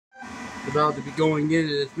about to be going into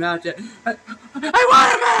this match. Hey, wait a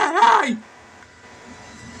minute! Hey!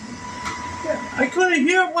 I couldn't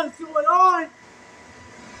hear what's going on.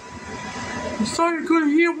 I'm sorry I couldn't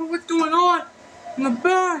hear what's going on in the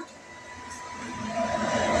back.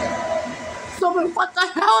 Somebody, what the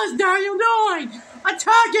hell is Daniel doing?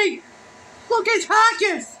 Attacking! Look at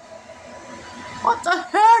Hackett! What the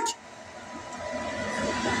heck?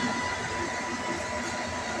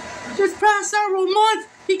 Just past several months,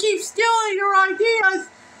 he keeps stealing your ideas.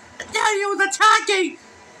 Daniel's attacking!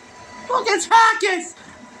 Look at Hackett!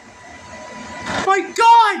 My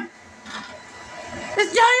God! Is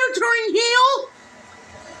Daniel turning heel?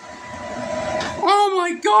 Oh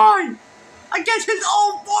my God! Against his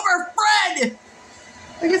old former friend!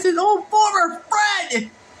 Against his old former friend!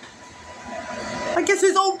 Against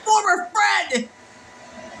his old former friend!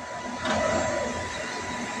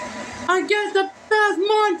 Against the past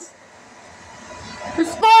months! The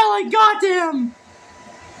spotlight got to him!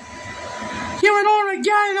 Here in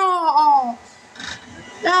Armageddon! Oh!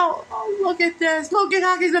 Now, oh, look at this! Look at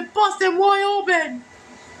how he's been busted wide open!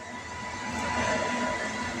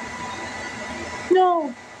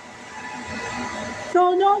 No!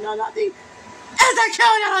 No, nothing! It's a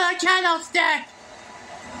killing out of the candlestick!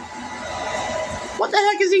 What the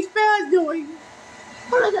heck is these fans doing?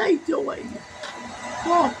 What are they doing?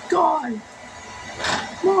 Oh God!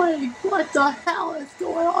 Mike, what the hell is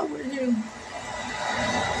going on with him?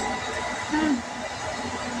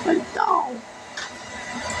 No!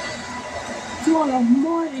 God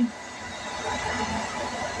almighty!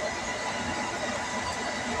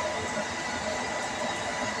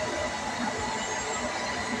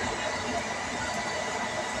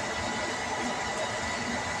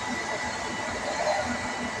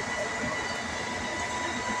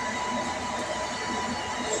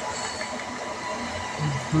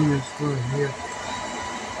 Who is still here?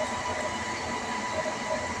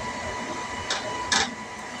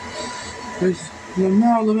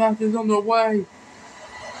 Now the match is on the way.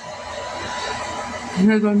 And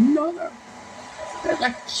there's another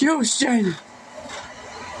execution.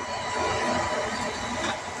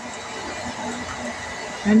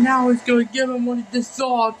 And now he's gonna give him what he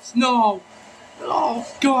deserves. No. Oh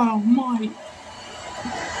God almighty.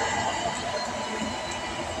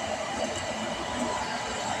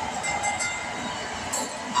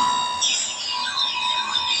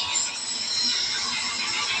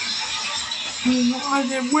 I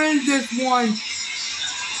can win this one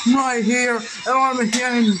right here at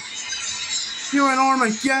Armageddon. Here in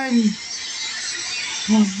Armageddon.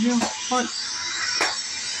 Oh yeah, what?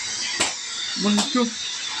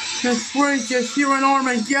 That's gracious, here in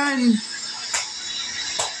Armageddon.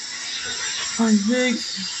 I think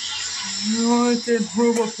in order to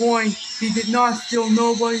prove a point, he did not steal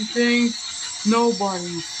nobody's things.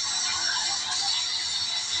 Nobody's.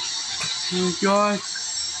 Oh my God.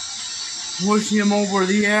 Pushing him over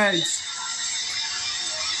the edge.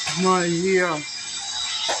 Right here.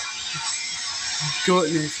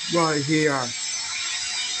 Goodness, right here.